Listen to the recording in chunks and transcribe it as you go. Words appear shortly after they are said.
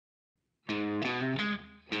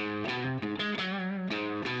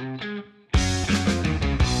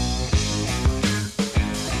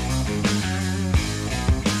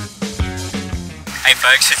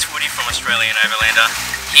folks, it's Woody from Australian Overlander.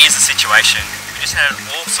 Here's the situation. We just had an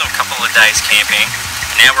awesome couple of days camping.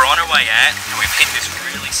 Now we're on our way out and we've hit this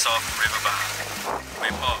really soft river bar. We're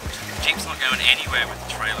bogged. The Jeep's not going anywhere with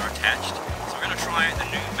the trailer attached, so we're going to try out the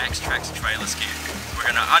new Maxtrax trailer skid. We're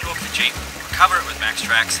going to unhook the Jeep, recover it with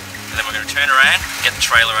Maxtrax, and then we're going to turn around and get the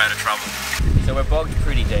trailer out of trouble. So we're bogged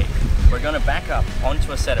pretty deep. We're going to back up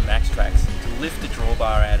onto a set of Maxtrax to lift the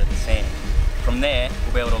drawbar out of the sand. From there,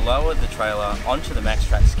 we'll be able to lower the trailer onto the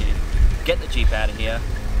Maxtrax skid, get the Jeep out of here,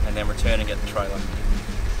 and then return and get the trailer.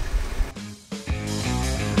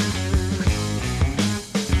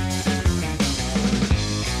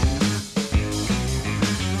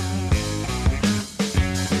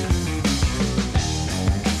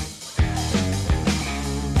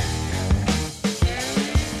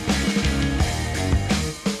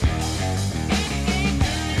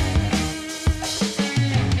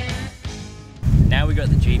 Now we got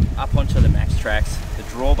the Jeep up onto the Maxtrax, the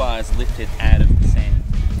drawbar is lifted out of the sand.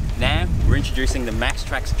 Now we're introducing the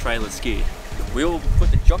Maxtrax trailer skid. We'll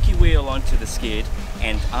put the jockey wheel onto the skid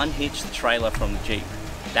and unhitch the trailer from the Jeep.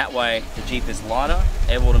 That way the Jeep is lighter,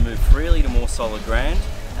 able to move freely to more solid ground,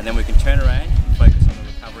 and then we can turn around and focus on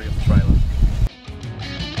the recovery of the trailer.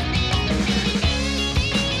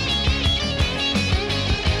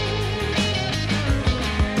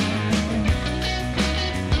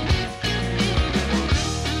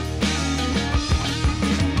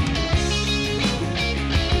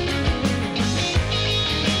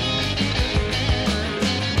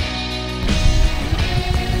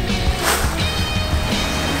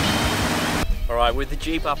 Alright, with the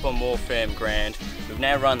Jeep up on more firm ground, we've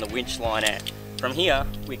now run the winch line out. From here,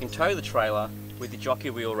 we can tow the trailer with the jockey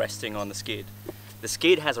wheel resting on the skid. The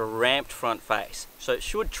skid has a ramped front face, so it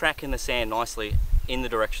should track in the sand nicely in the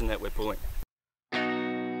direction that we're pulling.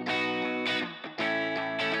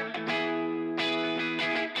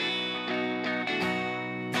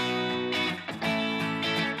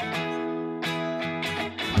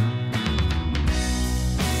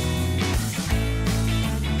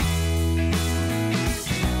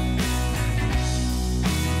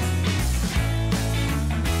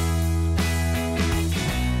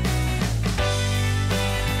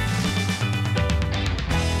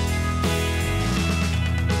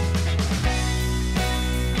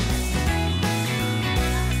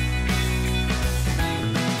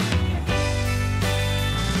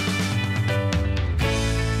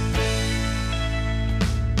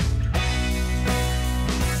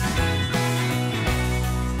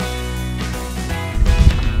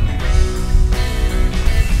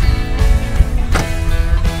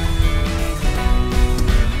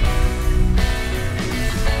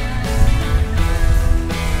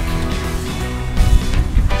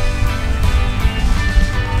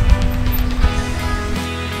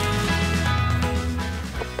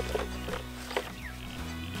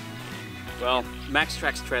 Well,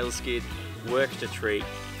 Maxtrax trailer skid worked a treat.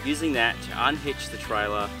 Using that to unhitch the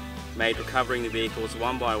trailer made recovering the vehicles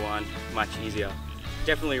one by one much easier.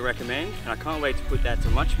 Definitely recommend, and I can't wait to put that to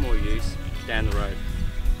much more use down the road.